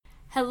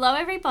Hello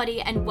everybody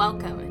and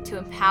welcome to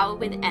Empower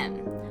with Em.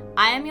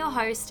 I am your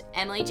host,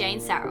 Emily Jane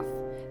Saroff,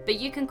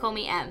 but you can call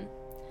me Em.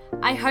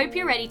 I hope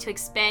you're ready to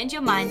expand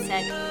your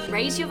mindset,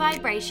 raise your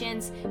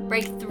vibrations,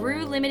 break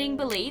through limiting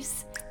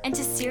beliefs, and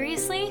to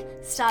seriously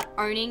start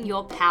owning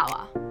your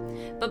power.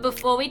 But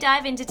before we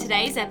dive into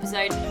today's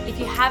episode, if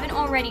you haven't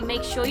already,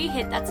 make sure you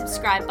hit that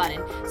subscribe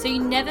button so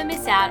you never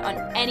miss out on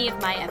any of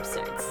my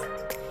episodes.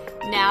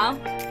 Now,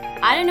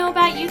 I don't know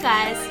about you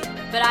guys,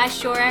 but I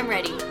sure am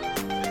ready.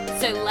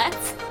 So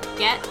let's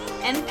get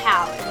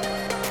empowered.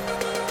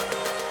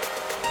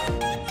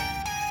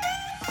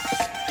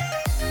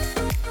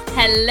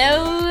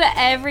 Hello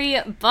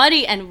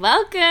everybody and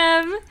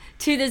welcome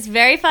to this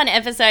very fun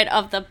episode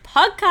of the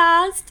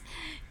podcast.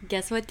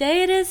 Guess what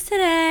day it is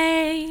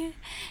today?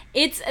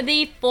 It's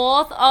the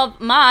 4th of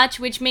March,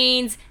 which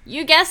means,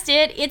 you guessed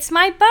it, it's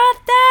my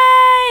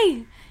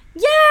birthday!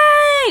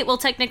 Yay! Well,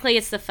 technically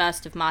it's the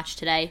 1st of March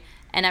today,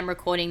 and I'm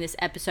recording this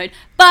episode,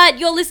 but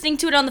you're listening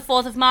to it on the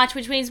 4th of March,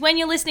 which means when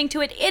you're listening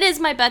to it, it is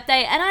my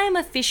birthday, and I am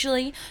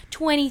officially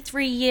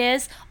 23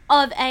 years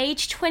of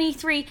age,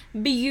 23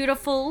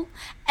 beautiful,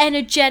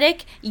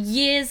 energetic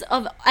years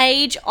of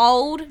age,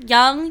 old,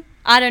 young,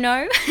 I don't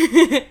know.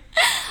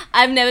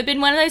 I've never been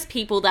one of those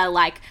people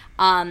that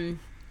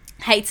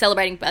hate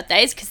celebrating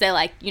birthdays because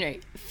they're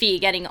fear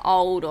getting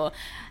old or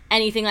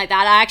anything like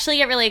that. I actually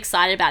get really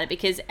excited about it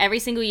because every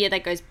single year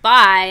that goes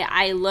by,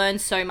 I learn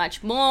so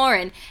much more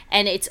and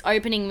it's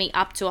opening me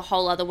up to a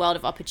whole other world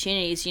of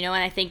opportunities, and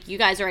I think you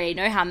guys already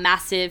know how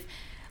massive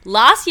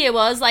last year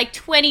was,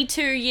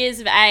 22 years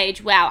of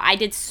age. Wow, I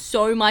did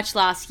so much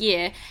last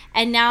year,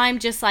 and now I'm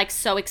just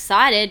so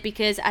excited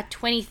because at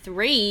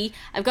 23,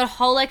 I've got a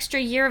whole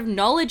extra year of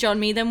knowledge on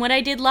me than what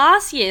I did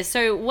last year.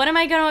 So what am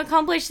I going to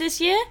accomplish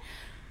this year?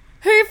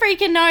 Who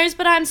freaking knows,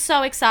 but I'm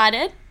so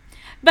excited.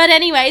 But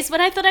anyways,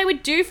 what I thought I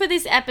would do for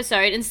this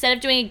episode, instead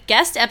of doing a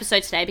guest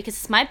episode today, because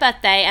it's my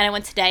birthday and I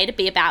want today to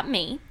be about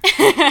me,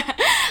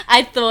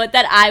 I thought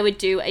that I would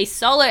do a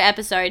solo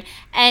episode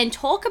and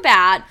talk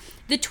about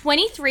the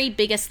 23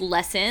 biggest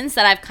lessons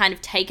that I've kind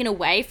of taken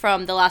away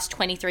from the last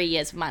 23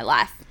 years of my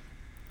life.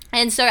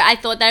 And so I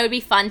thought that it would be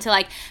fun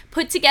to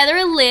put together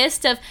a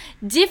list of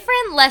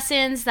different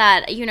lessons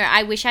that,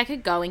 I wish I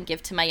could go and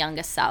give to my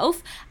younger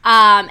self.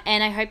 And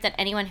I hope that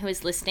anyone who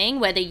is listening,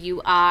 whether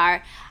you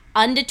are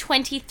under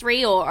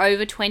 23 or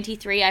over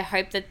 23, I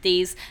hope that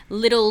these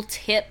little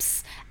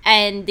tips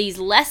and these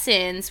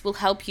lessons will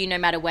help you no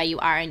matter where you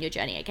are in your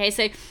journey. Okay,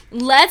 so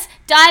let's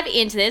dive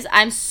into this.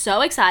 I'm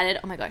so excited.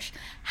 Oh my gosh.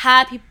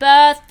 Happy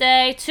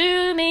birthday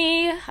to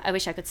me. I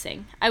wish I could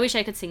sing. I wish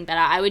I could sing better.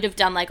 I would have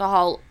done a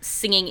whole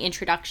singing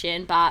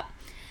introduction, but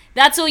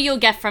that's all you'll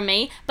get from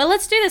me. But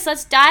let's do this.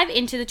 Let's dive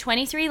into the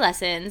 23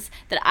 lessons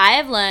that I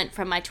have learned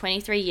from my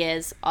 23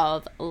 years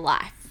of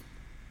life.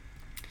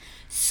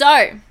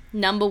 So,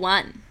 number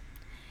 1,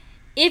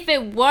 if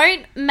it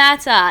won't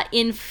matter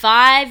in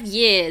 5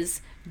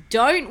 years,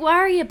 don't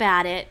worry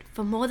about it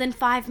for more than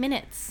 5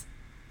 minutes.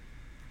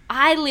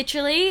 I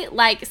literally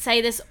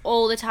say this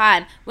all the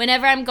time.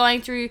 Whenever I'm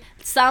going through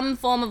some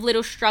form of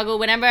little struggle,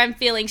 whenever I'm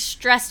feeling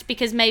stressed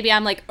because maybe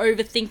I'm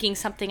overthinking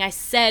something I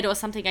said or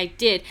something I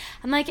did,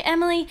 I'm like,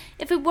 Emily,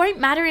 if it won't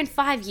matter in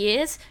 5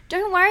 years,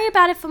 don't worry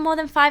about it for more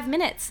than 5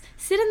 minutes.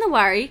 Sit in the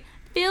worry,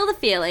 feel the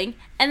feeling,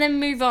 and then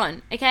move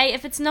on, okay?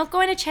 If it's not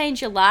going to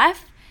change your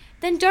life,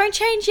 then don't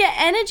change your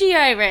energy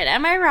over it.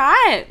 Am I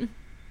right?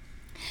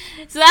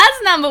 So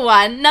that's number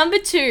 1. Number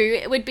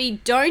 2 would be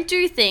don't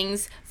do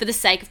things for the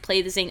sake of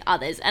pleasing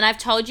others. And I've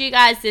told you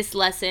guys this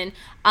lesson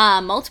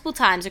multiple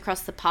times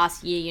across the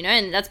past year,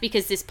 and that's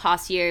because this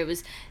past year it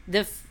was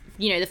the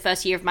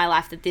first year of my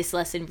life that this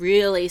lesson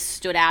really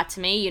stood out to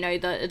me.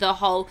 The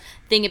whole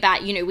thing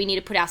about, we need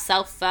to put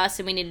ourselves first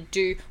and we need to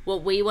do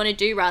what we want to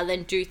do rather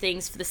than do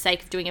things for the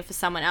sake of doing it for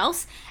someone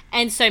else.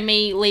 And so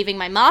me leaving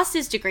my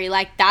master's degree,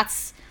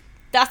 that's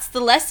the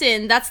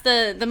lesson. That's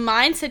the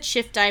mindset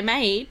shift I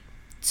made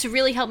to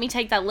really help me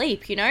take that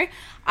leap,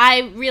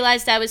 I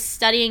realized I was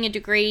studying a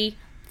degree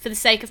for the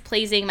sake of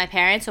pleasing my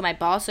parents or my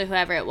boss or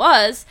whoever it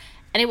was,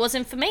 and it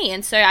wasn't for me.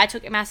 And so I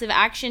took a massive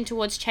action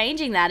towards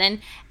changing that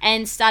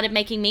and started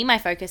making me my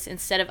focus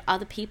instead of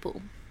other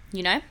people,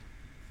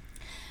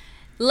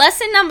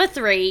 Lesson number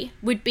 3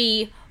 would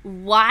be,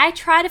 why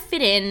try to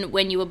fit in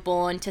when you were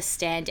born to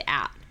stand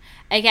out?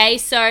 Okay,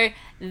 so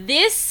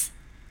this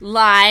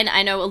line,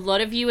 I know a lot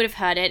of you would have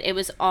heard it. It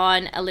was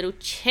on a little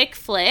chick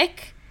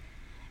flick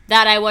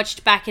that I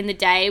watched back in the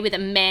day with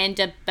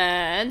Amanda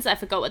Burns. I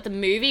forgot what the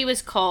movie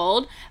was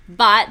called,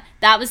 but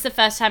that was the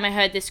first time I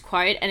heard this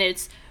quote, and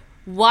it's,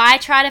 why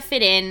try to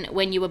fit in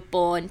when you were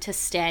born to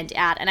stand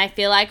out? And I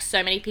feel like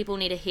so many people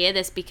need to hear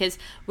this because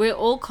we're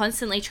all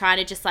constantly trying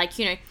to just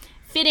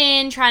fit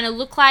in, trying to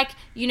look like,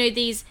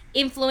 these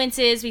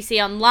influencers we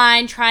see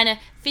online, trying to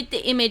fit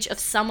the image of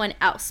someone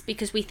else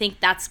because we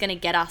think that's going to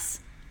get us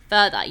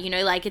further.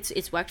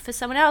 It's worked for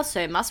someone else,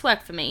 so it must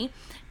work for me.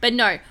 But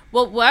no,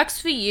 what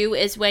works for you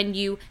is when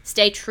you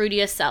stay true to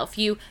yourself.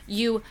 You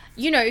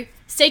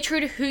Stay true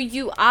to who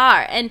you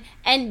are,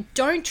 and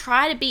don't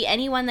try to be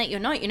anyone that you're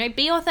not.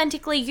 Be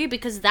authentically you,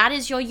 because that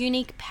is your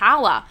unique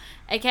power,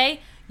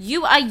 okay?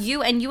 You are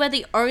you, and you are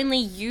the only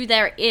you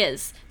there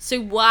is. So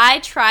why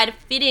try to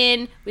fit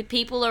in with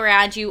people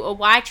around you, or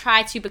why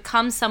try to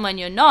become someone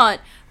you're not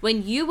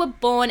when you were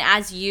born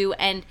as you,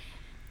 and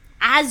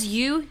as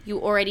you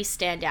already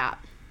stand out.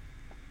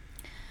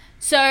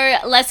 So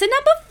lesson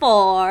number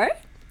 4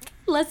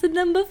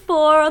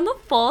 on the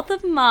 4th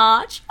of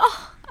March.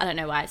 Oh, I don't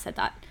know why I said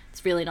that.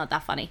 It's really not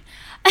that funny.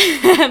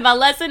 But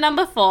lesson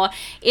number 4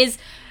 is,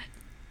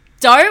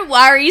 don't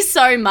worry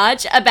so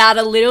much about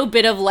a little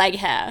bit of leg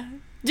hair.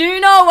 Do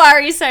not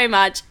worry so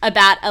much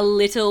about a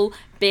little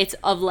bit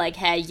of leg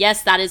hair.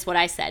 Yes, that is what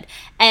I said.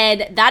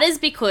 And that is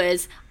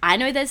because I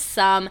know there's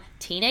some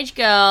teenage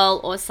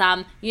girl or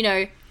some,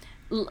 early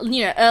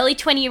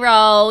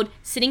 20-year-old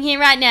sitting here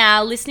right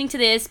now listening to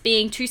this,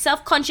 being too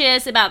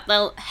self-conscious about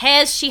the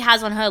hairs she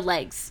has on her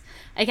legs.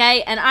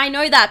 Okay? And I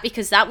know that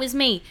because that was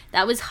me.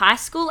 That was high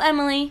school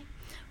Emily.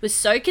 Was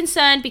so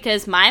concerned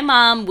because my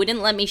mom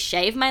wouldn't let me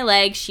shave my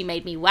legs. She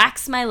made me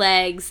wax my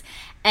legs.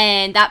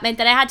 And that meant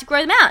that I had to grow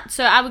them out.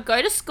 So I would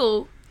go to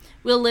school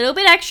with a little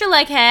bit extra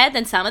leg hair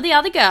than some of the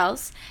other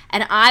girls,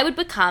 and I would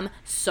become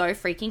so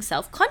freaking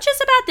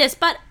self-conscious about this.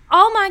 But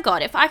oh my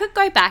God, if I could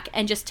go back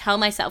and just tell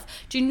myself,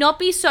 do not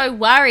be so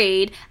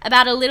worried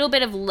about a little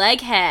bit of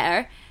leg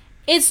hair,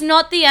 it's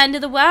not the end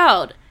of the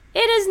world.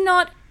 It is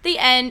not the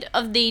end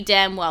of the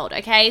damn world,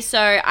 okay?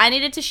 So I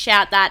needed to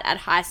shout that at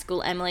high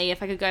school Emily.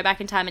 If I could go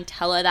back in time and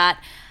tell her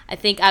that, I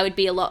think I would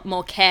be a lot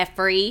more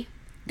carefree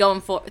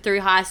going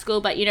through high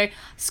school. But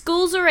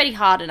school's already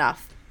hard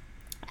enough.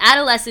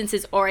 Adolescence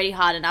is already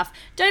hard enough.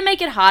 Don't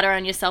make it harder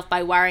on yourself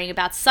by worrying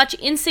about such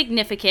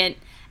insignificant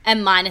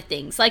and minor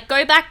things. Like,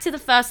 go back to the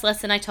first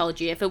lesson I told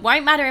you. If it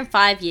won't matter in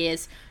 5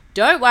 years,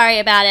 don't worry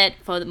about it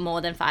for more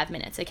than 5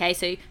 minutes, okay?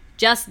 So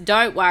just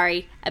don't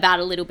worry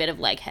about a little bit of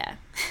leg hair.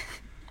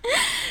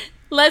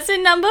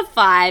 Lesson number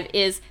 5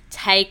 is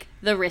take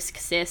the risk,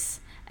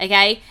 sis,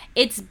 okay?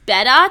 It's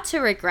better to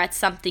regret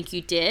something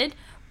you did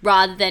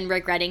rather than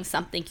regretting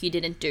something you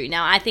didn't do.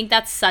 Now, I think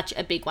that's such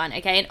a big one,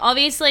 okay? And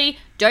obviously,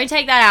 don't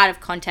take that out of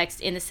context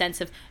in the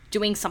sense of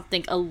doing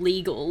something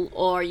illegal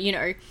or,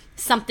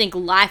 something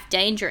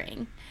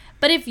life-endangering.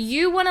 But if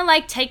you want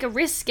to, take a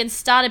risk and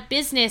start a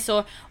business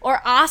or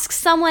ask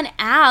someone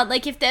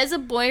out, if there's a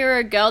boy or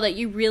a girl that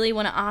you really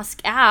want to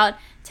ask out,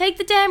 take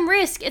the damn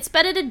risk. It's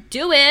better to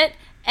do it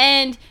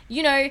and,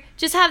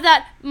 just have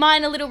that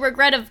minor little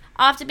regret of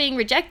after being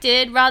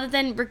rejected rather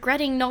than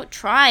regretting not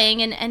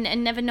trying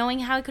and never knowing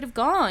how it could have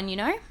gone,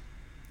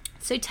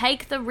 So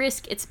take the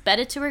risk. It's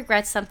better to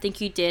regret something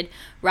you did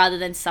rather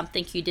than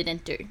something you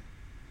didn't do.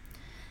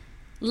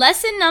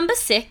 Lesson number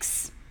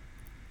 6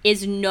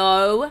 is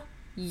know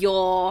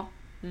your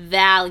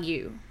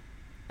value,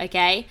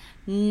 okay?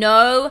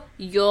 Know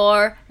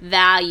your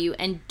value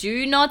and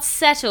do not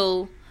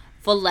settle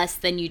for less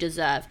than you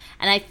deserve.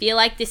 And I feel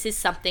like this is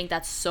something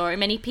that so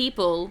many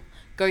people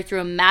go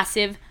through a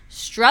massive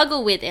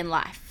struggle with in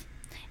life,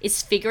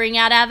 is figuring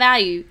out our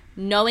value,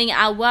 knowing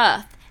our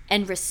worth,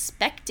 and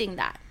respecting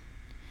that.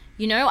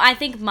 I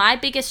think my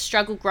biggest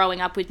struggle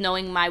growing up with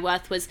knowing my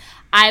worth was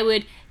I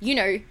would,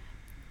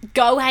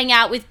 go hang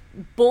out with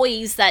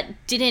boys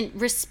that didn't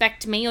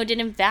respect me or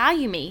didn't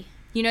value me,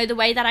 the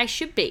way that I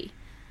should be.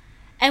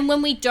 And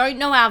when we don't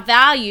know our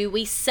value,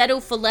 we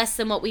settle for less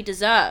than what we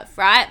deserve,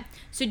 right?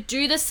 So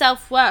do the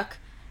self-work.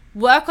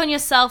 Work on your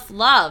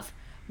self-love.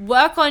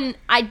 Work on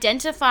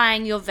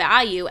identifying your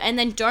value, and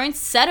then don't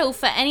settle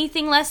for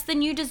anything less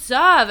than you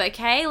deserve,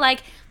 okay?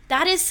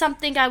 That is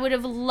something I would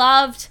have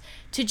loved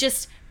to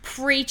just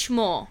preach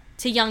more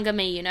to younger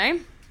me,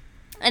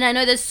 And I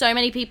know there's so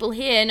many people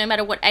here, no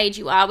matter what age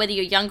you are, whether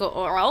you're younger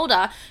or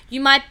older,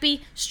 you might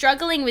be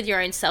struggling with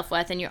your own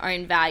self-worth and your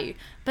own value.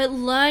 But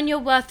learn your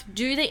worth,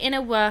 do the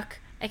inner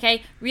work,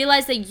 okay?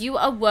 Realize that you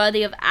are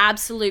worthy of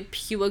absolute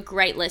pure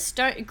greatness.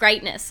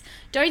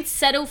 Don't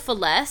settle for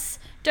less.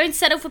 Don't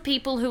settle for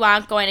people who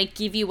aren't going to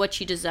give you what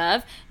you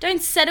deserve.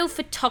 Don't settle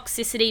for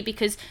toxicity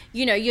because,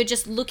 you're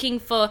just looking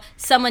for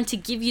someone to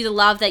give you the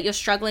love that you're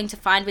struggling to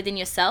find within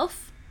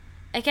yourself,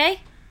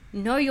 okay?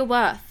 Know your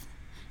worth.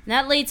 And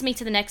that leads me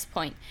to the next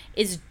point,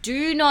 is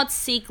do not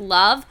seek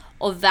love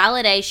or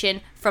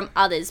validation from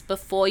others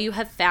before you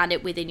have found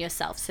it within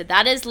yourself. So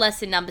that is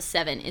lesson number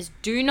 7, is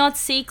do not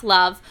seek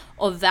love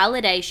or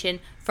validation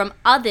from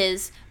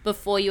others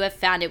before you have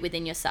found it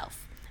within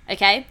yourself,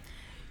 okay?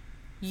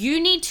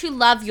 You need to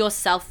love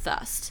yourself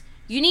first.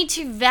 You need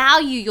to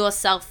value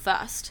yourself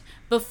first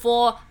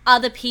before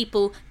other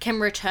people can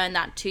return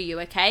that to you,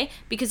 okay?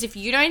 Because if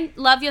you don't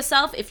love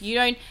yourself, if you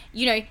don't,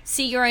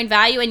 see your own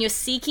value and you're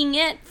seeking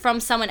it from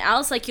someone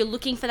else, you're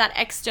looking for that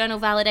external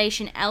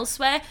validation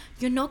elsewhere,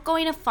 you're not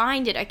going to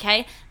find it,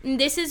 okay? And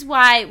this is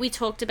why we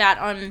talked about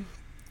on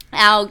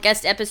our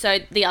guest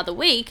episode the other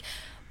week,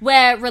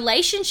 where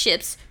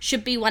relationships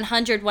should be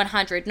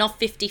 100-100, not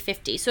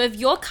 50-50. So if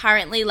you're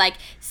currently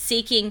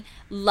seeking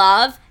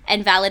love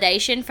and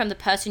validation from the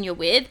person you're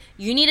with,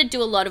 you need to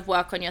do a lot of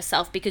work on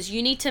yourself, because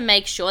you need to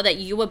make sure that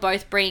you are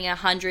both bringing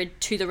 100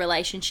 to the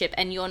relationship,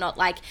 and you're not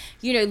like,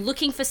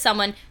 looking for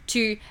someone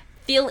to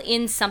fill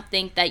in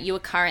something that you are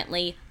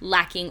currently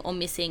lacking or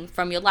missing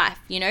from your life,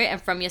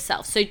 and from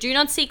yourself. So do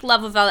not seek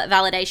love or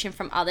validation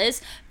from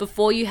others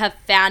before you have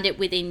found it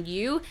within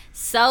you.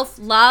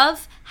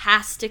 Self-love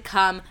has to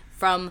come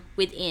from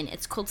within.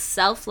 It's called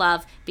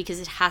self-love because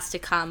it has to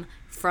come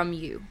from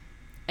you.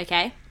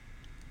 Okay?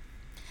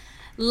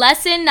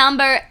 Lesson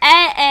number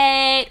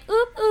 8.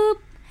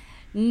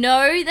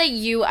 Know that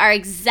you are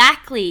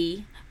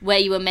exactly where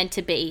you were meant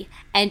to be,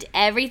 and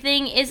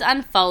everything is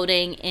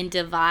unfolding in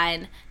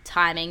divine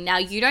timing. Now,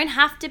 you don't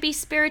have to be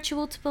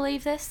spiritual to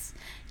believe this.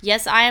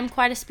 Yes, I am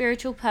quite a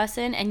spiritual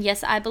person, and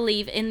yes, I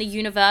believe in the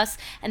universe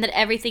and that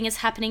everything is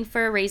happening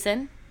for a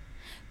reason.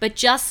 But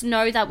just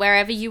know that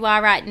wherever you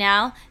are right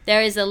now,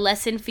 there is a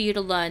lesson for you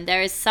to learn.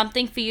 There is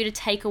something for you to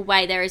take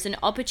away. There is an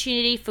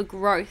opportunity for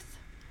growth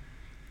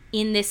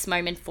in this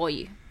moment for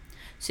you.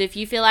 So if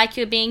you feel like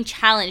you're being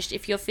challenged,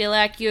 if you feel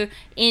like you're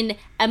in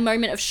a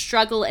moment of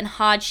struggle and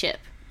hardship,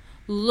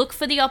 look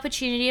for the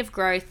opportunity of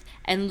growth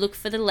and look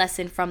for the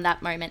lesson from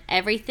that moment.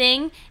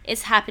 Everything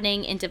is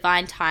happening in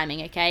divine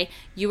timing, okay?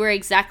 You are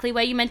exactly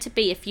where you're meant to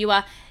be. If you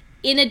are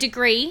in a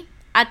degree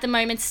at the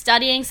moment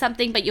studying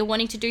something but you're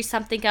wanting to do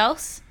something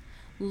else,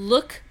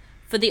 look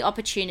for the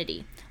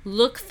opportunity.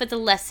 Look for the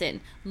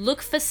lesson.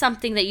 Look for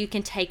something that you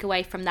can take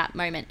away from that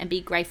moment and be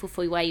grateful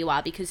for where you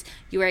are, because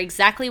you are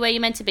exactly where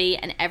you're meant to be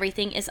and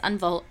everything is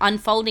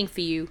unfolding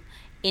for you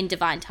in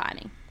divine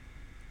timing.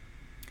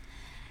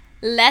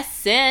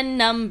 Lesson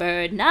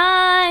number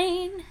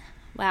 9.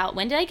 Wow,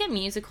 when did I get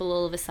musical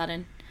all of a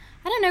sudden?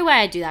 I don't know why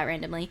I do that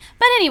randomly.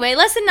 But anyway,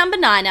 lesson number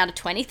 9 out of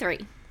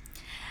 23.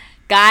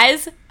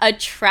 Guys,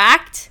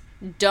 attract,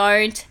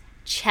 don't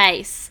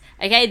chase.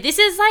 Okay, this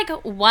is like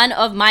one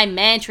of my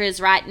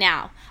mantras right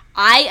now.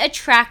 I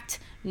attract,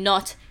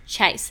 not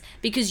chase,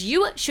 because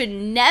you should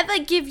never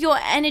give your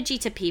energy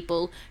to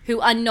people who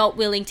are not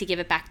willing to give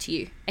it back to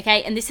you.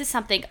 Okay, and this is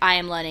something I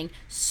am learning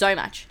so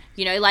much.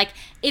 Like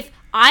if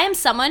I am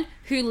someone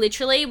who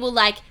literally will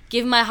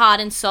give my heart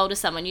and soul to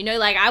someone,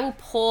 I will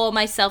pour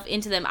myself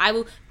into them. I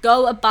will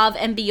go above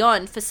and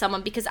beyond for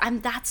someone because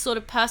I'm that sort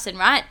of person,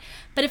 right?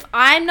 But if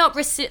I'm not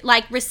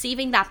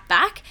receiving that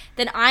back,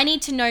 then I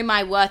need to know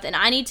my worth, and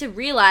I need to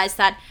realize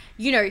that,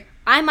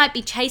 I might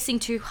be chasing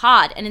too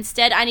hard, and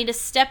instead I need to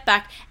step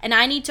back and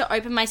I need to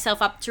open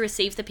myself up to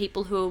receive the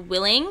people who are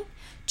willing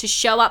to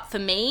show up for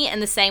me in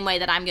the same way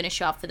that I'm going to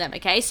show up for them,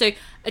 okay? So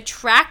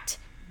attract,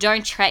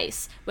 don't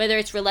chase. Whether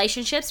it's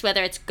relationships,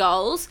 whether it's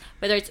goals,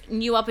 whether it's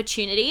new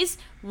opportunities,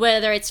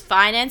 whether it's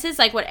finances,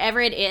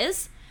 whatever it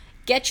is,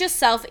 get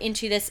yourself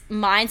into this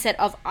mindset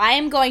of I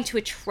am going to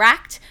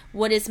attract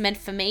what is meant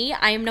for me.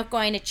 I am not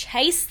going to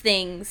chase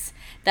things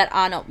that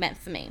are not meant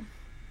for me.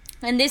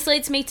 And this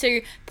leads me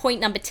to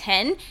point number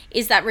 10,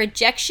 is that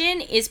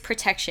rejection is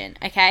protection,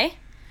 okay?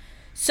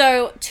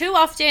 So too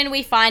often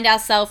we find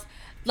ourselves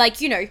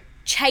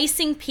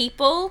chasing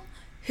people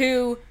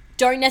who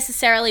don't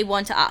necessarily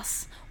want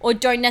us, or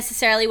don't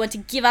necessarily want to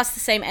give us the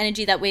same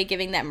energy that we're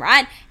giving them,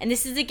 right? And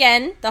this is,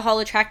 again, the whole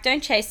attract,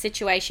 don't chase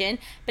situation.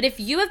 But if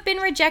you have been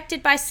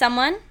rejected by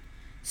someone,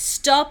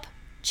 stop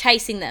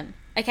chasing them,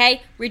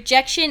 okay?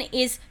 Rejection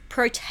is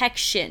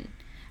protection,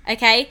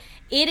 okay?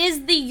 It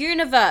is the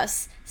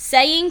universe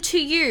saying to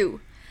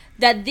you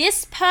that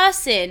this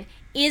person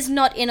is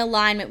not in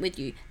alignment with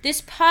you.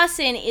 This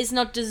person is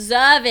not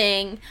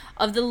deserving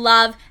of the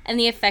love and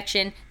the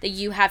affection that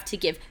you have to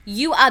give.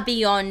 You are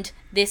beyond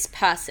this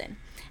person.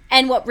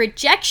 And what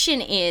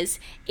rejection is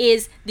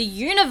the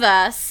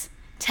universe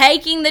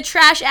taking the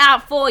trash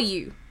out for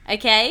you,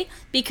 okay?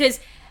 Because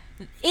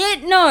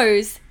it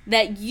knows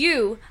that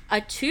you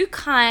are too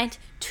kind,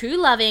 too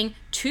loving,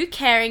 too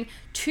caring,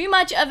 too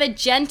much of a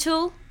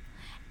gentle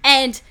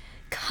and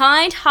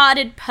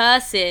kind-hearted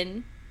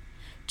person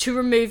to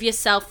remove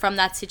yourself from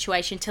that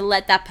situation, to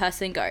let that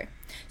person go.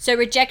 So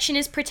rejection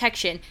is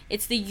protection.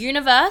 It's the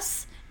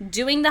universe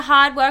doing the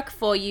hard work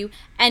for you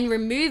and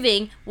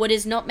removing what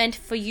is not meant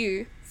for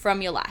you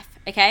from your life,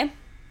 okay?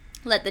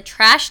 Let the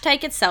trash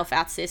take itself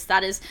out, sis.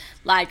 That is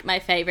my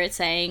favorite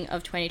saying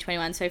of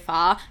 2021 so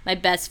far. My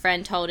best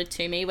friend told it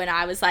to me when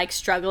I was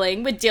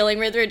struggling with dealing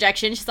with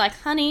rejection. She's like,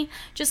 honey,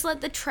 just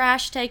let the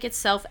trash take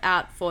itself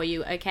out for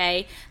you,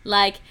 okay?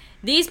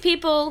 These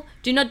people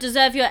do not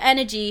deserve your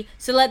energy,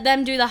 so let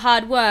them do the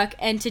hard work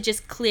and to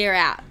just clear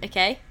out,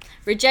 okay?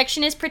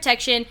 Rejection is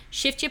protection.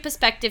 Shift your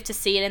perspective to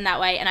see it in that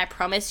way, and I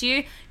promise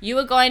you, you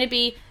are going to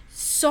be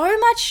you're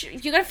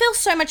going to feel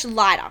so much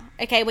lighter,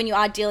 okay, when you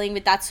are dealing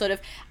with that sort of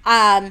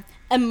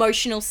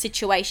emotional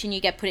situation you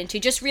get put into.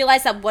 Just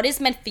realize that what is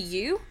meant for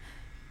you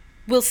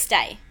will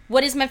stay.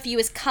 What is meant for you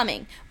is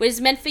coming. What is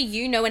meant for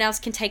you, no one else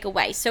can take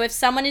away. So if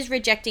someone is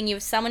rejecting you,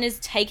 if someone is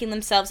taking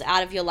themselves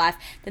out of your life,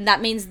 then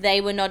that means they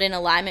were not in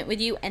alignment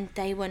with you and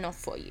they were not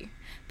for you.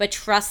 But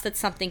trust that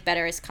something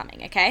better is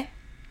coming, okay?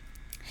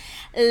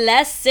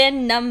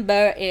 Lesson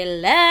number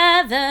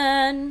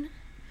 11.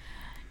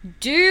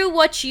 Do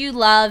what you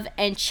love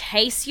and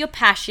chase your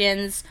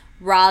passions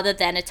rather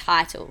than a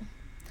title.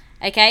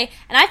 Okay?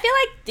 And I feel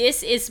like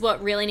this is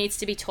what really needs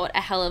to be taught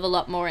a hell of a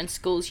lot more in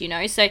schools, you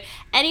know? So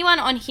anyone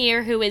on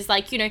here who is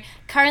like, you know,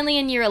 currently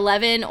in year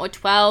 11 or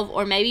 12,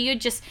 or maybe you're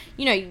just,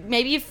 you know,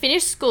 maybe you've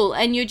finished school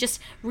and you're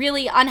just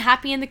really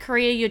unhappy in the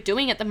career you're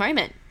doing at the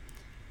moment.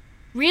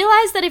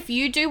 Realize that if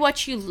you do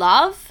what you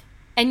love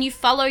and you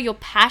follow your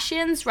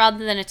passions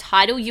rather than a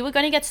title, you are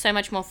going to get so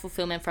much more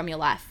fulfillment from your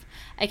life.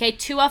 Okay,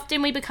 too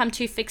often we become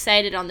too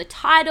fixated on the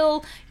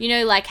title. You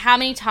know, like how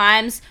many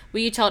times were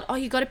you told, oh,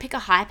 you got to pick a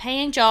high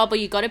paying job, or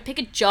you got to pick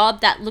a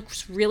job that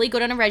looks really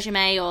good on a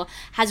resume or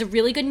has a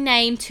really good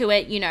name to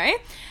it, you know,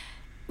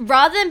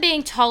 rather than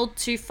being told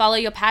to follow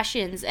your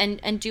passions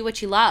and do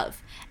what you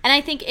love. And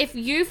I think if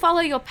you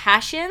follow your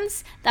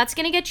passions, that's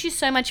going to get you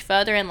so much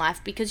further in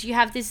life because you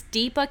have this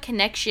deeper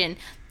connection,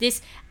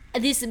 this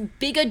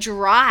bigger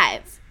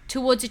drive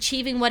towards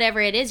achieving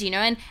whatever it is, you know,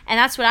 and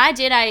that's what I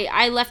did.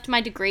 I left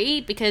my degree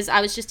because I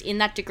was just in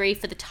that degree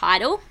for the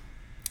title.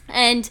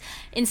 And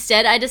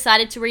instead, I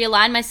decided to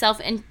realign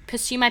myself and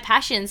pursue my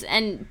passions.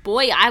 And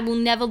boy, I will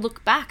never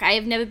look back. I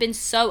have never been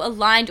so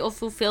aligned or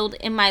fulfilled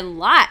in my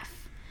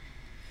life.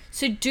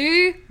 So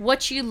do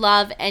what you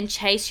love and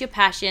chase your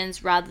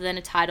passions rather than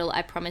a title.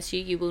 I promise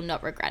you, you will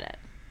not regret it.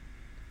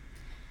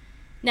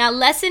 Now,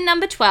 lesson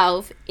number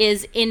 12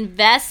 is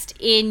invest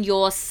in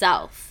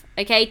yourself.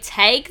 Okay,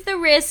 take the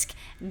risk,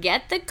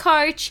 get the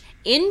coach,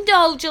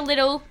 indulge a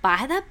little,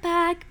 buy that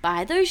bag,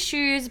 buy those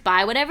shoes,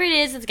 buy whatever it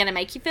is that's going to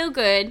make you feel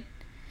good.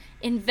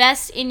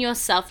 Invest in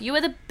yourself. You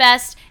are the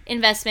best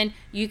investment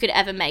you could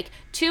ever make.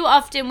 Too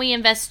often we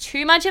invest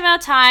too much of our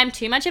time,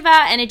 too much of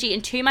our energy,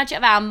 and too much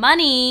of our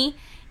money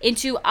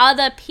into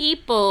other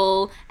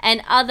people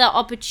and other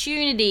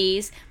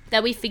opportunities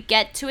that we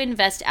forget to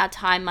invest our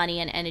time, money,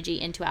 and energy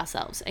into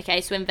ourselves.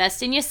 Okay, so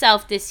invest in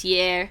yourself this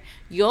year.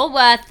 You're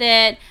worth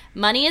it.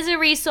 Money is a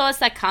resource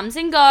that comes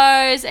and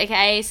goes.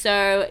 Okay,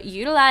 so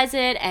utilize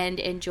it and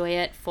enjoy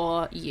it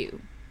for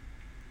you.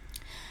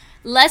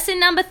 Lesson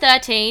number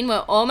 13.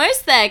 We're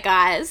almost there,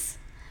 guys.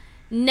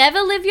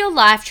 Never live your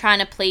life trying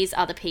to please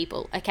other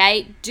people.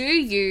 Okay, do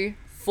you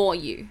for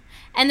you.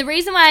 And the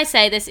reason why I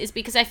say this is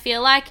because I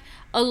feel like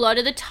a lot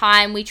of the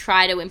time we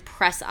try to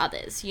impress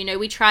others. You know,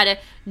 we try to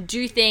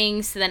do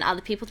things so then other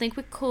people think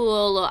we're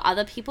cool or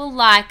other people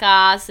like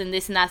us and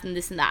this and that and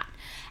this and that.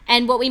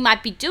 And what we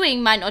might be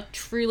doing might not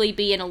truly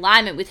be in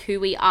alignment with who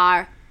we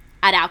are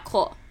at our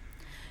core.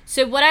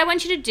 So what I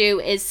want you to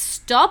do is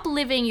stop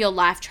living your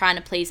life trying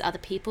to please other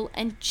people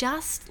and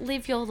just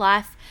live your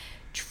life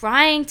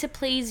trying to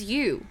please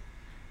you.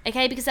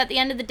 Okay, because at the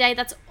end of the day,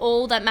 that's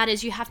all that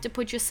matters. You have to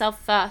put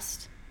yourself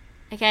first.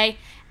 Okay,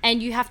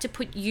 and you have to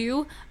put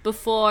you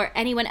before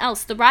anyone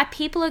else. The right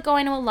people are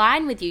going to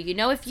align with you. You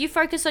know, if you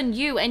focus on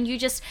you and you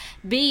just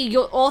be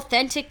your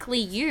authentically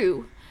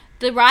you,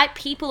 the right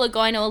people are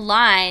going to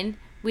align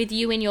with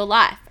you in your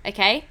life,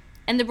 okay?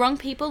 And the wrong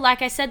people,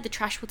 like I said, the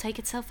trash will take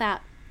itself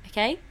out,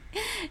 okay?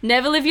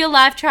 Never live your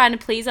life trying to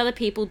please other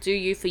people. Do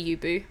you for you,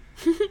 boo.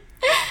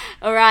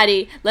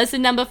 Alrighty,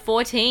 lesson number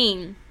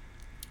 14.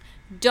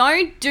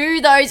 Don't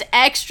do those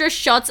extra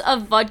shots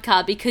of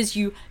vodka because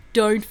you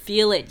don't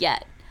feel it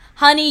yet.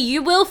 Honey,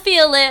 you will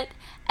feel it,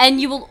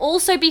 and you will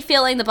also be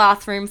feeling the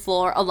bathroom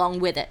floor along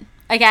with it,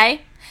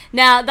 okay?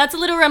 Now, that's a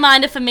little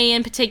reminder for me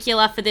in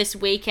particular for this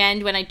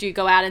weekend when I do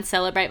go out and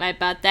celebrate my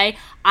birthday.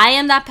 I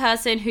am that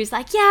person who's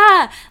like,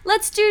 yeah,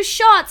 let's do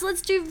shots,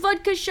 let's do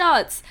vodka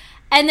shots.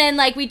 And then,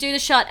 like, we do the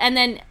shot, and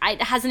then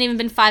it hasn't even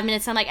been 5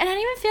 minutes. I'm like, I don't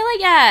even feel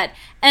it yet.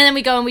 And then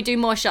we go and we do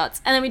more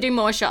shots, and then we do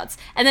more shots.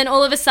 And then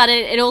all of a sudden,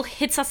 it all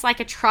hits us like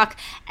a truck,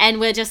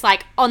 and we're just,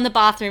 like, on the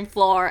bathroom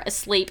floor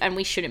asleep, and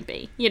we shouldn't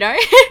be, you know?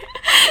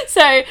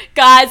 So,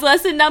 guys,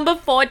 lesson number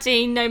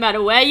 14, no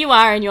matter where you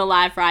are in your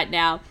life right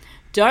now,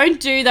 don't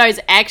do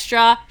those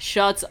extra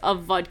shots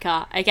of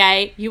vodka,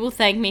 okay? You will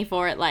thank me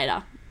for it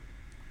later.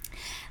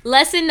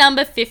 Lesson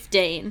number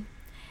 15.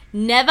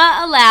 Never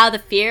allow the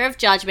fear of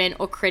judgment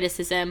or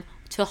criticism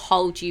to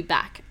hold you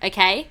back,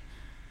 okay?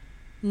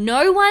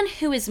 No one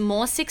who is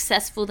more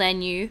successful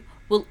than you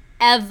will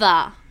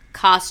ever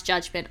cast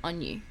judgment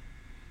on you.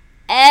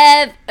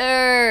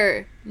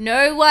 Ever.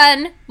 No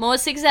one more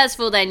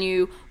successful than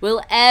you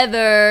will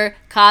ever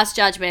cast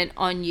judgment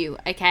on you,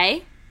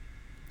 okay?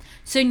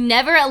 So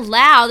never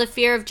allow the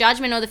fear of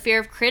judgment or the fear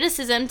of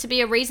criticism to be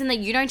a reason that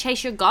you don't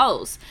chase your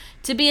goals,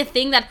 to be a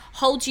thing that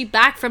holds you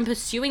back from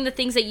pursuing the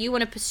things that you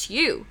want to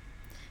pursue.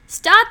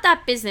 Start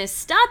that business,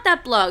 start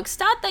that blog,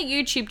 start that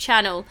YouTube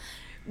channel,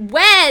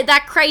 wear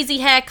that crazy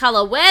hair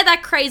color, wear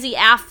that crazy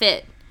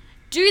outfit,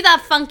 do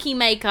that funky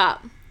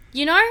makeup,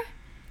 you know?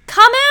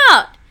 Come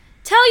out.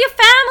 Tell your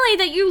family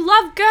that you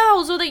love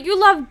girls or that you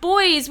love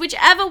boys,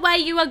 whichever way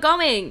you are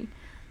going.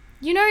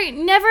 You know,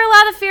 never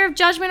allow the fear of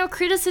judgment or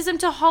criticism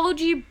to hold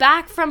you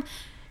back from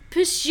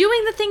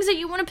pursuing the things that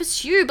you want to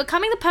pursue,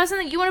 becoming the person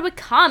that you want to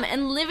become,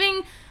 and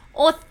living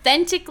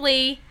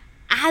authentically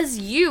as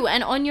you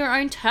and on your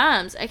own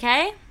terms,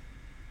 okay?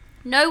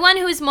 No one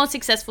who is more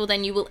successful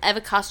than you will ever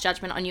cast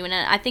judgment on you. And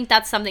I think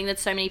that's something that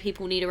so many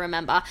people need to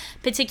remember,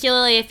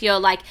 particularly if you're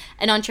like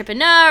an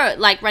entrepreneur,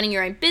 like running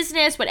your own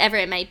business, whatever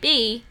it may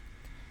be.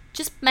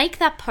 Just make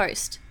that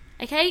post,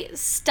 okay?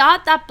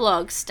 Start that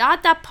blog,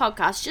 start that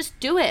podcast, just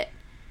do it.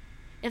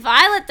 If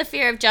I let the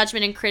fear of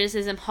judgment and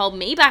criticism hold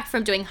me back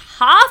from doing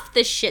half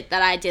the shit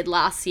that I did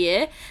last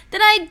year,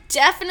 then I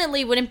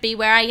definitely wouldn't be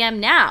where I am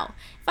now.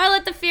 If I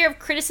let the fear of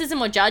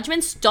criticism or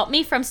judgment stop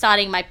me from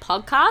starting my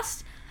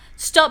podcast,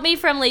 stop me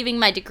from leaving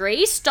my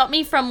degree, stop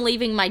me from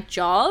leaving my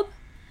job,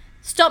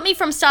 stop me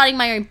from starting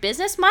my own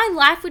business, my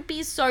life would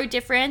be so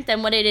different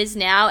than what it is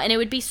now, and it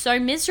would be so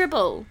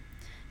miserable.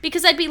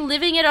 Because I'd be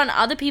living it on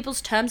other people's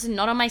terms and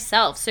not on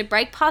myself. So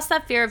break past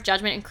that fear of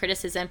judgment and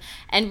criticism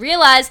and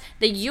realize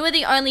that you are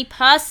the only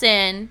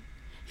person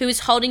who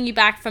is holding you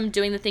back from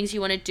doing the things you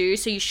want to do.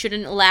 So you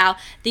shouldn't allow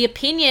the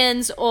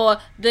opinions or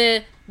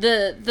the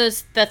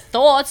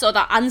thoughts or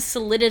the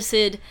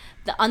unsolicited,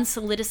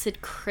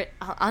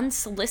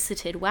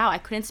 wow, I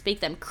couldn't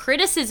speak them,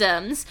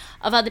 criticisms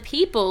of other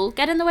people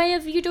get in the way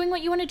of you doing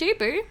what you want to do,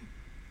 boo.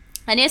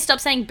 I need to stop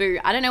saying boo.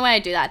 I don't know why I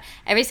do that.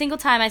 Every single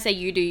time I say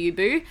you do you,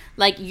 boo,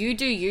 like you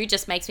do you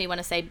just makes me want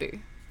to say boo.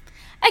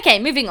 Okay,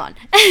 moving on.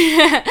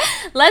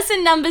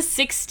 Lesson number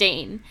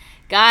 16.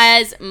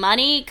 Guys,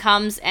 money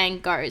comes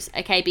and goes.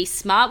 Okay, be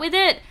smart with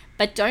it,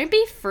 but don't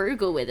be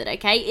frugal with it,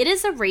 okay? It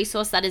is a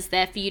resource that is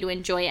there for you to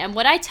enjoy. And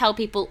what I tell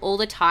people all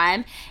the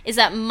time is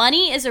that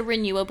money is a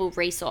renewable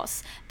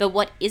resource. But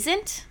what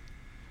isn't?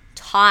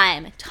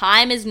 Time.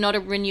 Time is not a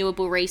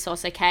renewable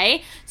resource,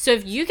 okay? So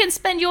if you can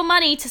spend your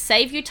money to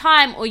save you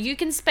time, or you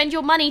can spend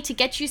your money to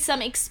get you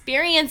some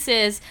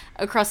experiences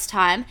across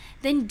time,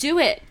 then do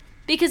it.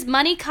 Because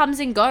money comes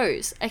and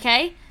goes,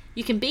 okay?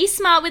 You can be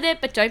smart with it,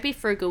 but don't be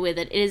frugal with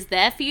it. It is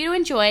there for you to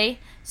enjoy,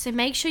 so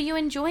make sure you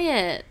enjoy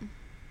it.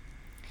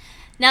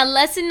 Now,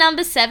 lesson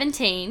number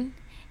 17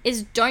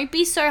 is don't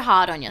be so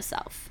hard on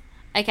yourself,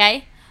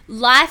 okay?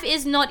 Life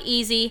is not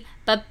easy,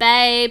 but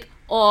babe,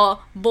 or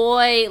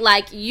boy,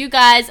 like you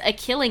guys are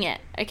killing it,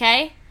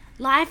 okay?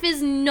 Life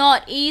is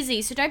not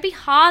easy, so don't be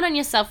hard on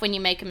yourself when you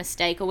make a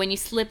mistake or when you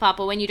slip up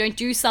or when you don't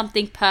do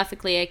something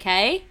perfectly,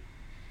 okay?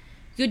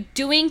 You're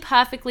doing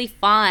perfectly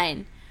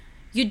fine.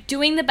 You're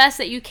doing the best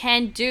that you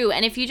can do,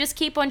 and if you just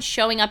keep on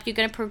showing up, you're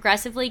going to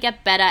progressively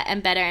get better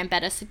and better and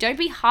better. So don't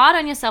be hard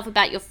on yourself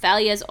about your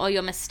failures or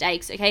your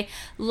mistakes, okay?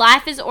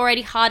 Life is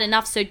already hard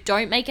enough, so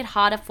don't make it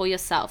harder for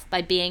yourself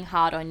by being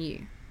hard on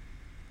you.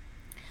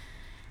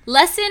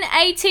 Lesson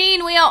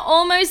 18, we are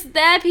almost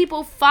there,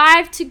 people.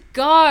 5 to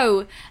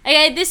go.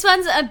 Okay, this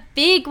one's a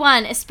big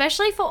one,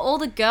 especially for all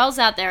the girls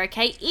out there,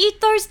 okay?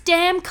 Eat those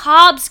damn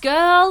carbs,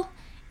 girl.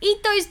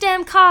 Eat those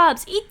damn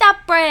carbs. Eat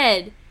that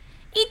bread.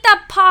 Eat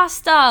that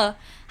pasta.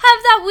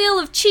 Have that wheel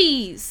of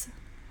cheese.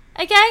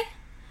 Okay?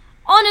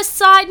 On a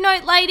side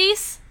note,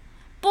 ladies,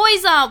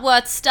 boys aren't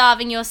worth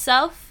starving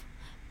yourself.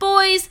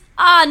 Boys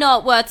are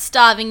not worth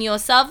starving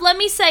yourself. Let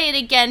me say it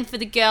again for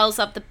the girls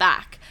up the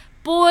back.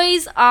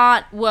 Boys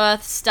aren't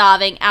worth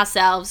starving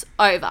ourselves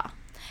over.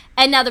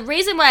 And now the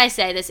reason why I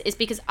say this is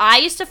because I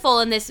used to fall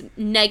in this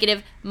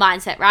negative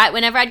mindset, right?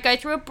 Whenever I'd go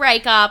through a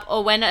breakup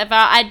or whenever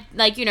I'd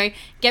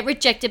get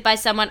rejected by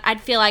someone,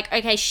 I'd feel like,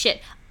 okay,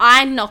 shit,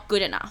 I'm not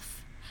good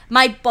enough.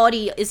 My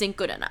body isn't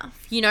good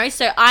enough,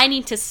 so I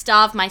need to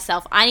starve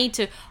myself. I need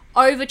to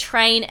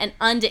overtrain and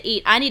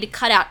undereat. I need to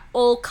cut out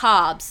all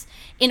carbs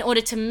in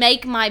order to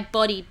make my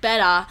body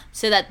better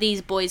so that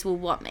these boys will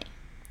want me.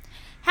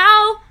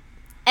 How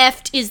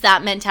effed is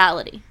that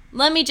mentality?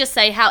 Let me just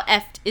say how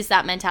effed is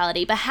that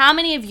mentality. But how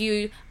many of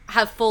you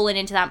have fallen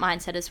into that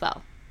mindset as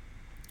well?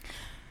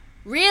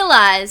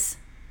 Realize,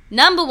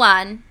 number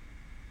one,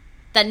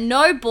 that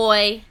no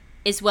boy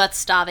is worth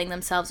starving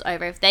themselves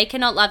over. If they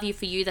cannot love you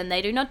for you, then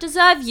they do not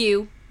deserve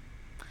you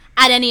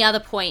at any other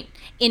point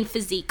in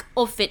physique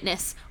or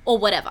fitness or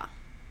whatever.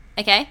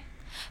 Okay?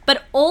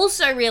 But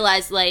also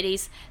realize,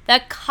 ladies,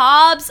 that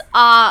carbs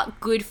are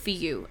good for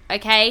you.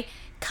 Okay?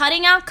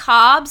 Cutting out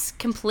carbs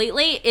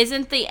completely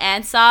isn't the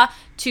answer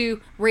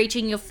to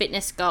reaching your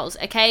fitness goals,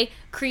 okay?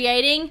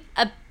 Creating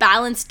a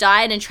balanced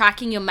diet and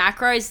tracking your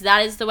macros,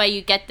 that is the way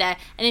you get there.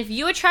 And if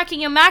you are tracking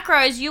your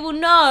macros, you will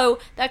know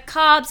that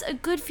carbs are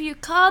good for you.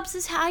 Carbs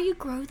is how you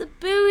grow the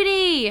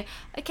booty,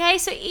 okay?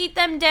 So eat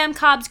them damn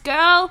carbs,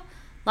 girl.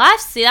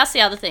 That's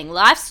the other thing.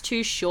 Life's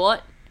too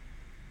short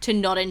to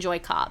not enjoy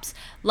carbs.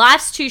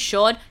 Life's too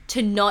short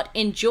to not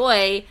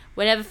enjoy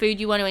whatever food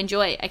you want to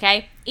enjoy,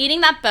 okay? Eating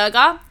that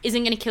burger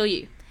isn't going to kill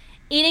you.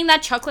 Eating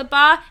that chocolate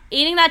bar,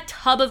 eating that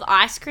tub of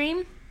ice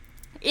cream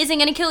isn't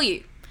going to kill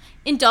you.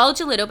 Indulge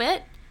a little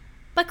bit,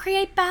 but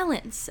create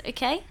balance,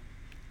 okay?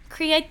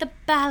 Create the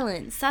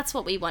balance. That's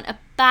what we want, a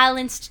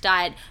balanced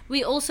diet.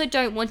 We also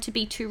don't want to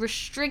be too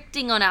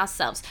restricting on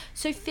ourselves.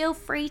 So feel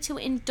free to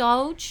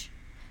indulge,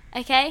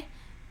 okay?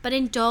 But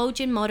indulge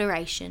in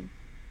moderation.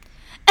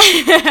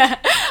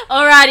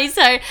 Alrighty,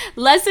 so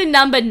lesson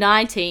number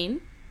 19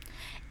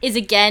 is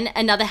again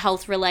another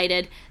health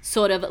related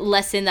sort of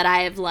lesson that I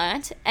have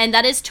learnt, and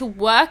that is to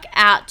work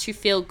out to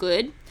feel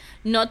good,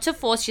 not to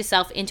force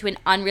yourself into an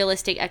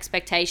unrealistic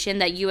expectation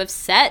that you have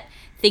set,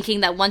 thinking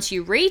that once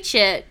you reach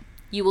it,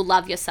 you will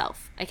love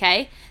yourself,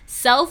 okay?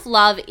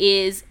 Self-love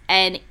is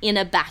an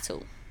inner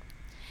battle.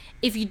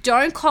 If you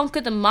don't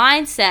conquer the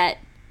mindset,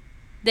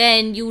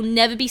 then you'll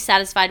never be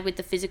satisfied with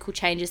the physical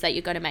changes that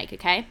you're going to make,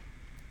 okay?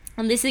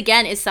 And this,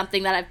 again, is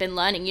something that I've been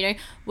learning.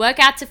 Work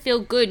out to feel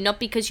good, not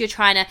because you're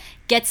trying to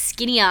get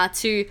skinnier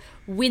to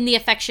win the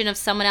affection of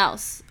someone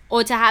else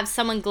or to have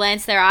someone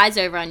glance their eyes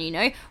over on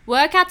you,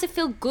 Work out to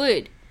feel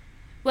good.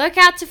 Work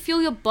out to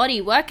fuel your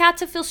body. Work out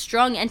to feel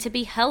strong and to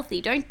be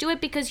healthy. Don't do it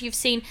because you've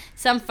seen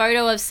some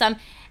photo of some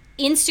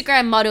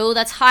Instagram model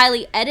that's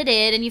highly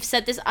edited and you've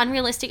set this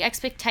unrealistic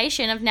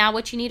expectation of now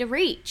what you need to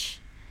reach.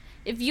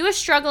 If you are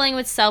struggling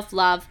with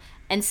self-love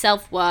and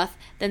self-worth,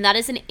 then that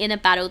is an inner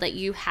battle that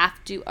you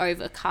have to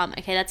overcome,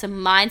 okay? That's a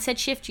mindset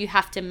shift you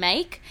have to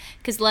make,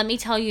 because let me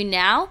tell you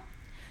now,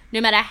 no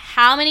matter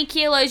how many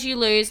kilos you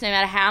lose, no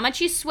matter how much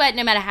you sweat,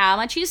 no matter how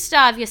much you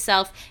starve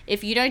yourself,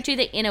 if you don't do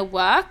the inner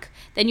work,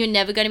 then you're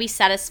never going to be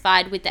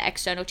satisfied with the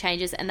external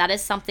changes, and that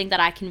is something that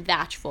I can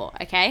vouch for,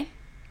 okay?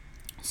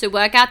 So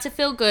work out to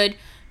feel good,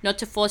 not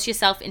to force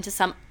yourself into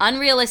some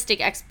unrealistic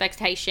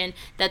expectation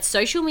that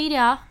social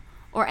media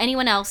or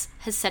anyone else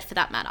has set for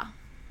that matter.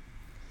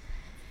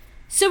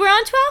 So we're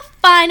on to our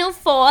final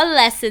 4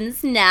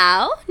 lessons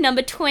now,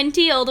 number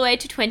 20 all the way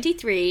to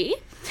 23.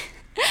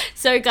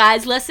 So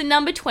guys, lesson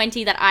number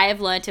 20 that I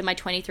have learned in my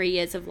 23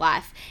 years of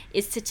life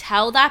is to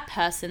tell that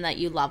person that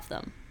you love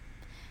them.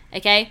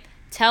 Okay?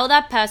 Tell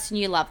that person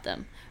you love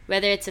them.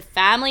 Whether it's a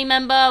family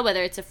member,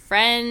 whether it's a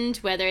friend,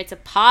 whether it's a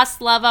past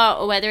lover,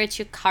 or whether it's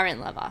your current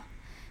lover.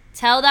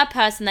 Tell that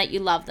person that you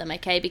love them,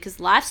 okay?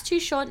 Because life's too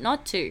short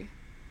not to.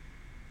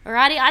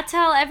 Alrighty, I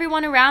tell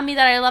everyone around me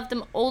that I love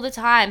them all the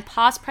time,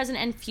 past, present,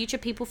 and future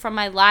people from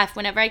my life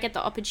whenever I get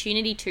the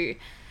opportunity to.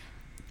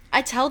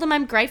 I tell them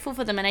I'm grateful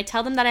for them and I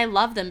tell them that I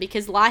love them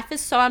because life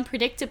is so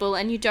unpredictable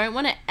and you don't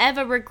want to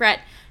ever regret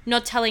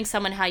not telling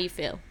someone how you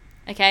feel,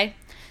 okay?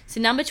 So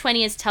number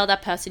 20 is tell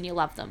that person you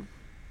love them.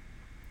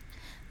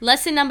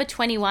 Lesson number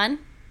 21,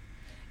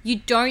 you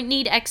don't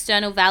need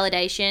external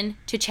validation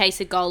to chase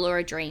a goal or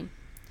a dream.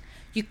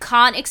 You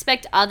can't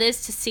expect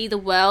others to see the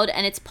world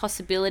and its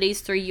possibilities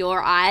through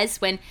your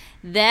eyes when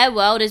their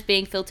world is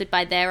being filtered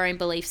by their own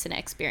beliefs and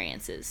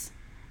experiences.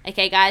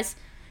 Okay, guys?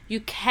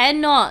 You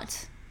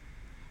cannot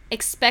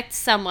expect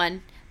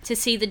someone to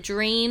see the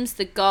dreams,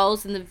 the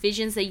goals, and the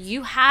visions that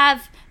you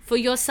have for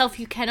yourself.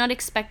 You cannot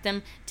expect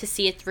them to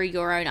see it through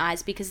your own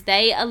eyes because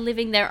they are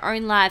living their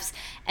own lives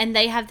and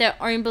they have their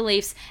own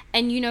beliefs.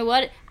 And you know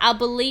what? Our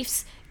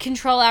beliefs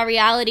control our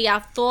reality. Our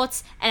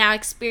thoughts and our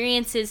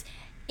experiences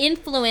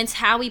influence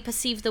how we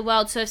perceive the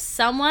world. So if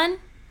someone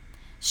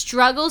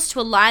struggles to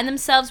align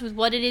themselves with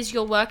what it is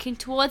you're working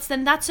towards,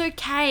 then that's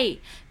okay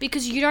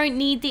because you don't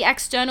need the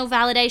external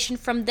validation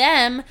from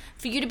them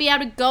for you to be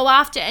able to go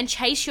after and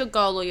chase your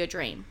goal or your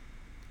dream.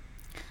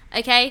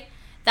 Okay?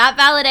 That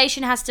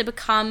validation has to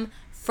come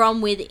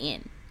from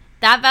within.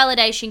 That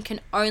validation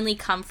can only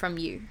come from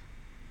you.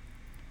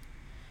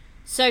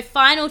 So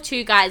final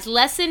 2, guys.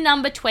 Lesson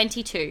number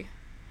 22.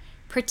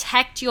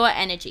 Protect your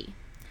energy.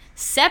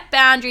 Set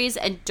boundaries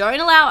and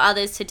don't allow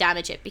others to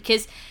damage it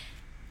because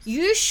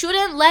you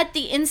shouldn't let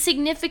the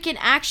insignificant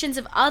actions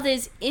of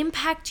others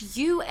impact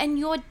you and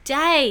your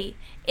day.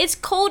 It's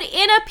called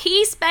inner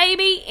peace,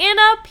 baby.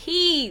 Inner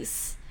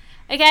peace.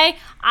 Okay?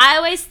 I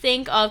always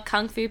think of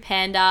Kung Fu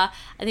Panda.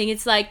 I think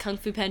it's like Kung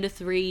Fu Panda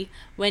 3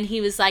 when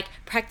he was like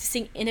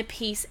practicing inner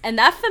peace. And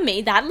that for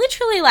me, that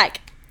literally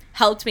like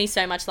helped me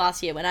so much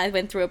last year when I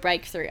went through a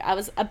breakthrough. I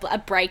was a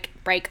break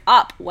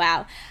up.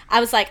 Wow. I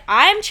was like,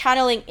 I'm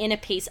channeling inner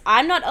peace.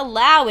 I'm not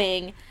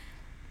allowing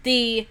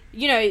the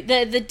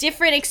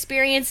different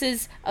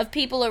experiences of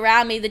people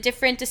around me, the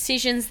different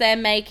decisions they're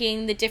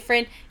making, the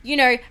different,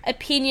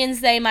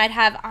 opinions they might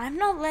have. I'm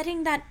not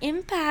letting that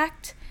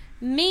impact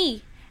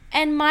me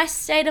and my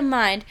state of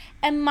mind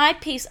and my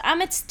peace. I'm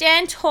going to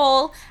stand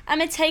tall, I'm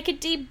going to take a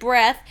deep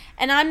breath,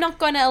 and I'm not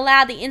going to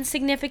allow the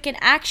insignificant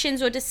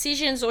actions or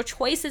decisions or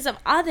choices of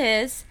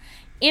others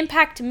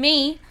impact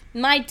me,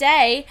 my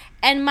day,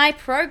 and my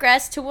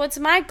progress towards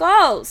my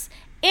goals.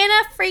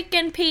 Inner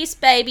freaking peace,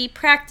 baby.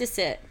 Practice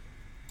it.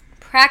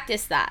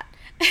 Practice that.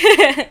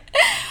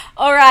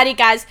 Alrighty,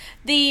 guys.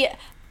 The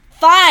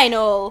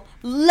final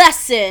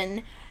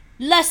lesson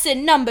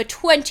number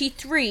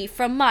 23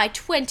 from my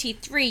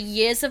 23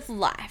 years of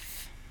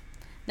life.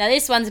 Now,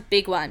 this one's a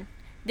big one.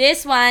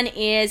 This one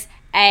is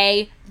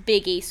a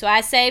biggie. So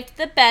I saved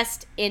the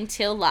best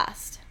until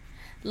last.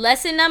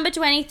 Lesson number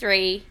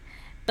 23.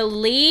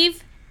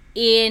 Believe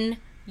in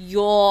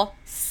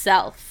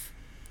yourself.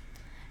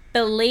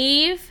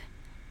 Believe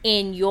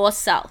in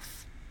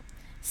yourself.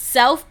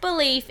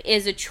 Self-belief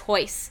is a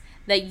choice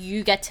that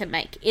you get to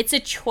make. It's a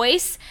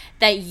choice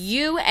that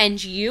you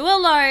and you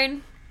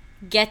alone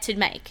get to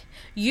make.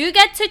 You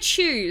get to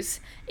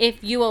choose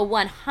if you are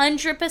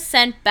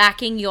 100%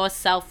 backing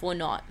yourself or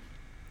not.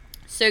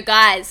 So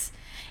guys,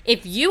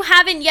 if you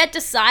haven't yet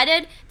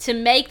decided to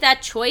make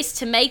that choice,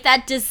 to make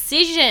that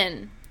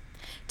decision,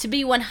 to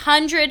be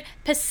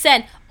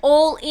 100%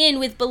 all in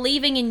with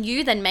believing in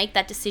you, then make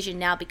that decision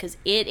now, because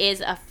it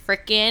is a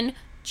freaking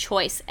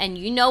choice. And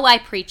you know I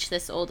preach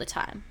this all the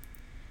time.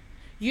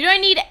 You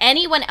don't need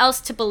anyone else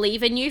to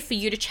believe in you for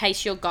you to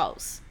chase your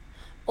goals.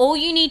 All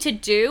you need to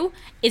do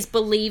is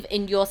believe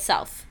in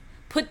yourself.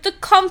 Put the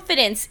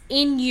confidence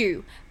in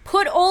you.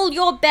 Put all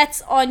your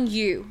bets on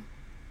you.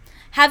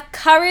 Have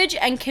courage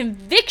and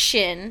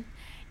conviction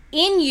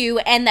in you,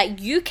 and that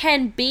you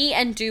can be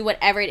and do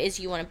whatever it is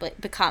you want to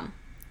become.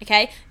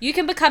 Okay? You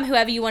can become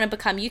whoever you want to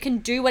become. You can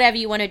do whatever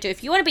you want to do.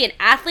 If you want to be an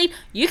athlete,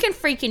 you can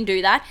freaking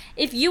do that.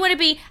 If you want to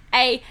be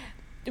a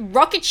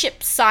rocket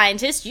ship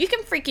scientist, you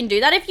can freaking do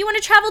that. If you want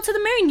to travel to the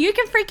moon, you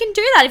can freaking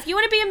do that. If you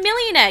want to be a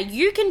millionaire,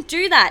 you can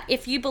do that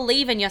if you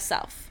believe in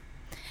yourself.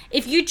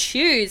 If you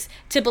choose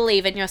to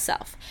believe in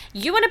yourself.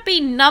 You want to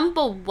be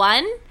number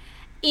one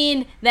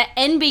in the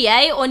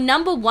NBA, or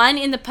number one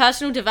in the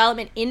personal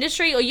development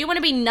industry, or you want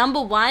to be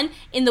number one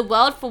in the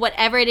world for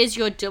whatever it is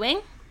you're doing,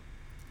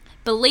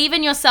 believe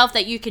in yourself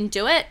that you can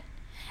do it,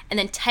 and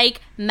then take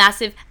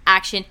massive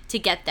action to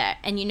get there.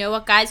 And you know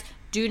what, guys?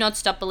 Do not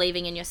stop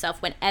believing in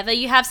yourself. Whenever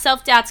you have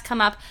self-doubts come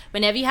up,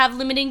 whenever you have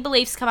limiting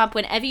beliefs come up,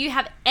 whenever you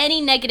have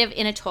any negative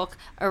inner talk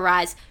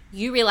arise,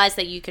 you realize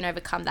that you can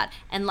overcome that.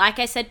 And like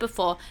I said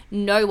before,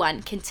 no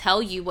one can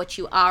tell you what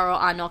you are or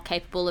are not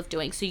capable of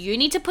doing. So you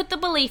need to put the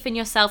belief in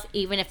yourself,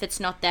 even if it's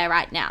not there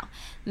right now.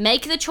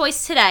 Make the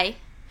choice today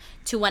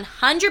to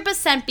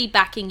 100% be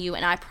backing you,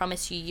 and I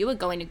promise you, you are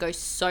going to go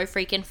so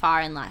freaking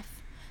far in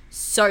life.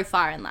 So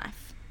far in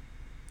life.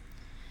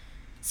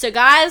 So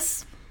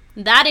guys,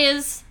 that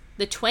is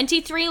the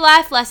 23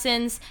 life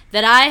lessons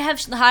that I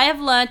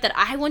have learned, that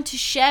I want to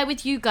share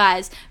with you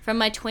guys from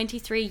my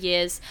 23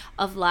 years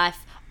of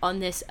life on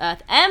this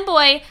earth. And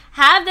boy,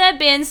 have there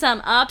been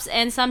some ups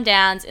and some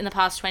downs in the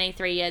past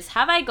 23 years.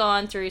 Have I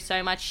gone through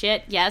so much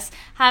shit? Yes.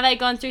 Have I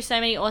gone through so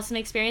many awesome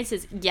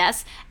experiences?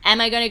 Yes.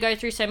 Am I going to go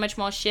through so much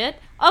more shit?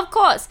 Of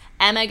course.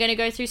 Am I going to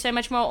go through so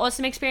much more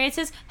awesome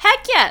experiences?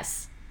 Heck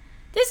yes.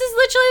 This is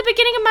literally the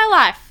beginning of my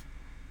life.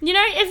 You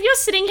know, if you're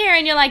sitting here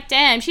and you're like,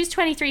 damn, she's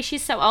 23,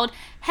 she's so old.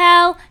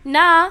 Hell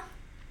nah.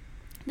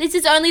 This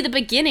is only the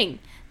beginning.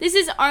 This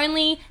is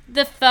only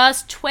the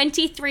first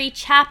 23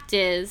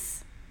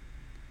 chapters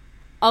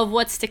of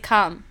what's to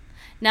come.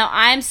 Now,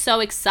 I'm so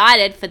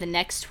excited for the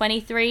next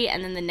 23,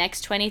 and then the next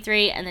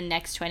 23, and the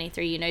next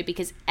 23, you know,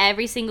 because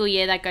every single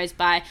year that goes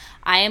by,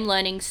 I am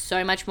learning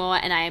so much more,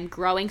 and I am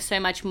growing so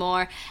much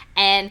more,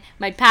 and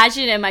my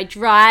passion and my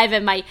drive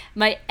and my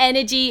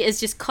energy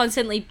is just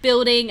constantly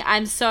building.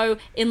 I'm so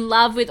in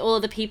love with all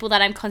of the people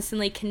that I'm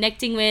constantly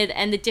connecting with,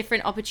 and the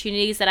different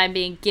opportunities that I'm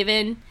being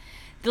given.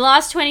 The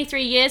last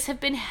 23 years have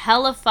been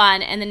hella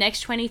fun, and the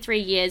next 23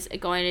 years are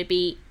going to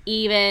be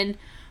even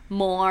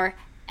more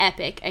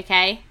epic,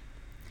 okay?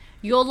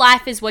 Your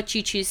life is what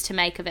you choose to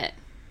make of it.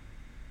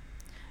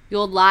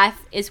 Your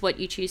life is what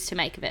you choose to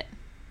make of it.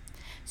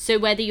 So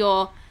whether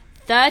you're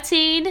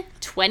 13,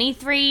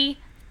 23,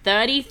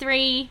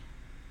 33,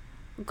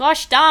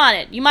 gosh darn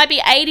it, you might be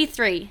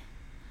 83.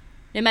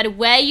 No matter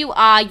where you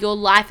are, your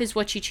life is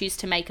what you choose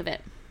to make of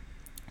it.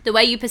 The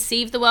way you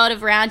perceive the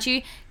world around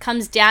you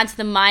comes down to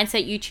the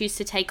mindset you choose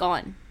to take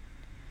on.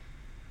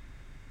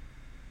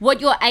 What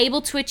you're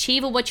able to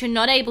achieve or what you're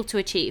not able to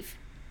achieve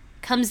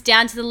comes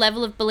down to the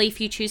level of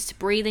belief you choose to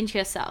breathe into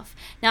yourself.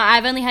 Now,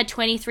 I've only had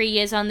 23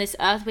 years on this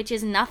earth, which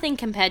is nothing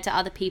compared to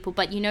other people,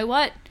 but you know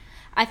what?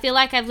 I feel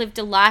like I've lived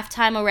a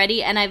lifetime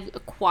already, and I've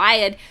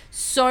acquired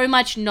so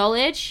much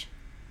knowledge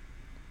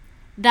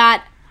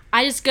that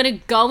I just gotta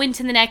go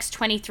into the next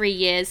 23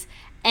 years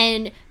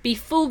and be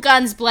full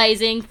guns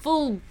blazing,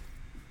 full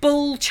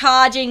bull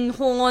charging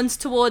horns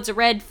towards a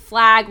red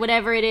flag,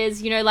 whatever it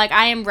is, you know, like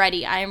I am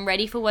ready. I am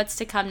ready for what's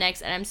to come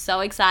next, and I'm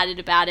so excited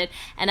about it.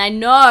 And I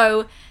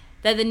know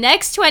that the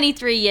next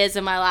 23 years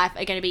of my life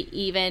are going to be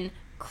even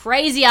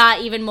crazier,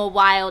 even more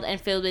wild, and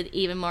filled with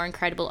even more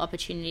incredible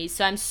opportunities.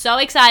 So I'm so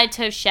excited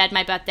to have shared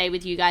my birthday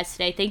with you guys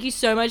today. Thank you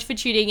so much for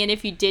tuning in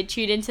if you did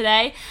tune in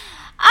today.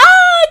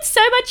 It's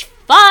so much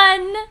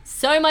fun.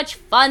 So much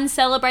fun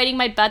celebrating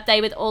my birthday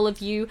with all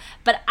of you.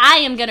 But I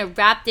am going to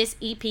wrap this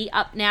EP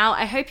up now.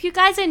 I hope you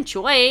guys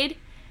enjoyed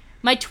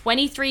my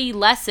 23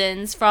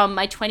 lessons from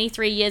my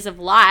 23 years of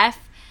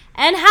life.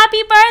 And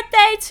happy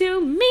birthday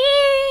to me.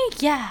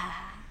 Yeah.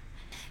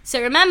 So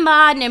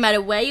remember, no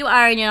matter where you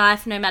are in your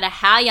life, no matter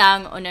how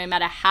young or no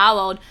matter how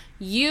old,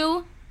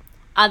 you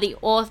are the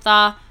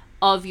author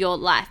of your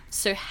life.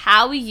 So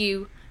how are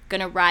you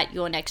going to write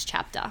your next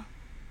chapter?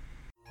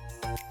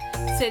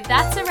 So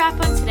that's a wrap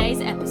on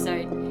today's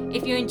episode.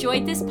 If you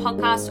enjoyed this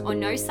podcast or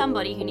know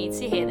somebody who needs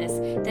to hear this,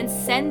 then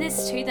send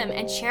this to them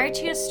and share it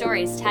to your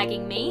stories,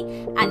 tagging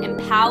me at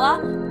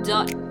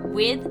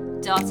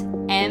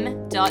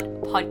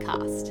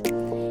empower.with.m.podcast.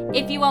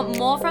 If you want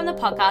more from the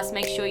podcast,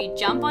 make sure you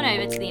jump on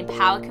over to the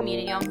Empower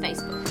community on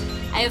Facebook.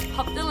 I have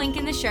popped the link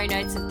in the show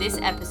notes of this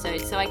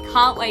episode, so I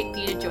can't wait for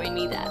you to join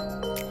me there.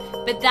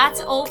 But that's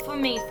all from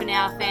me for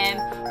now, fam.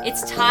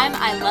 It's time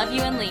I love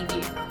you and leave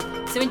you.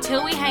 So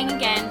until we hang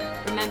again,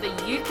 remember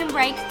you can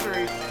break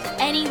through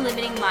any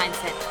limiting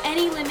mindset,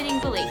 any limiting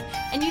belief,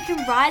 and you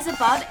can rise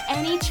above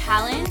any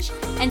challenge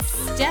and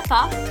step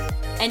up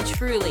and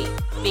truly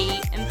be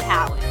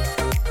empowered.